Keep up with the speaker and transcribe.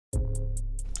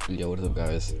Yo, what is up,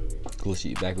 guys?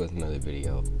 Glitchyy back with another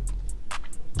video.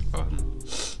 I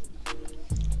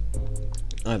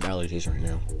have allergies right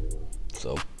now,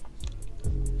 so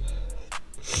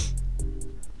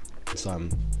that's why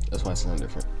I sound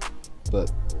different. But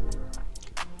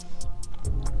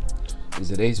in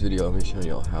today's video, I'm going to show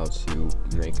y'all how to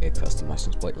make a custom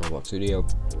license plate in ROBLOX Studio.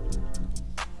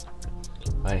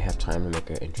 I didn't have time to make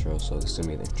an intro, so this is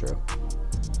gonna be the intro.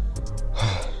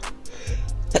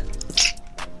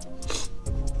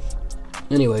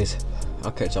 Anyways,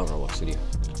 I'll catch y'all in ROBLOX Studio.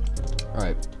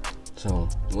 Alright, so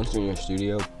once you're in your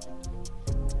studio,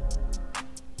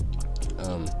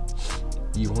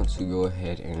 you want to go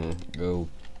ahead and go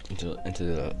into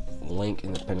the link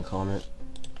in the pinned comment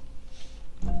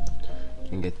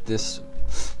and get this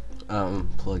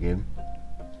plugin.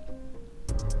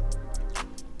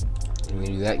 And when you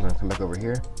do that, you want to come back over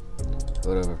here,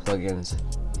 go to plugins,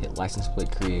 hit license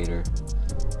plate creator,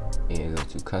 and go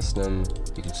to custom.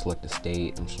 You can select the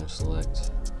state. I'm just gonna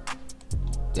select,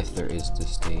 if there is the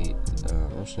state,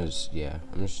 I'm just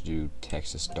gonna do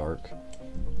Texas dark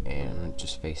and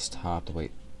just face top the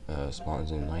way it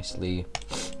spawns in nicely.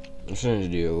 I'm just gonna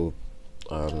do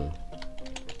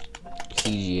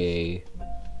PGA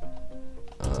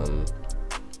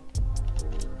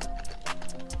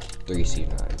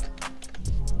 3C9.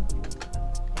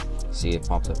 See, it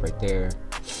pops up right there.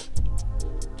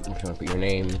 I'm just gonna put your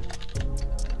name.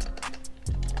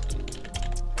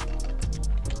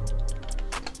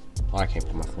 Oh, I can't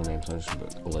put my full name, so I'm just gonna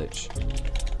put Glitch.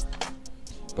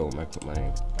 Boom, I put my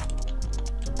name.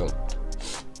 Boom.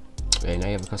 Okay, now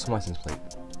you have a custom license plate.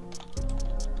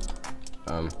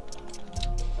 I'll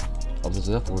do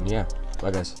that for one, yeah.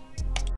 Bye, guys.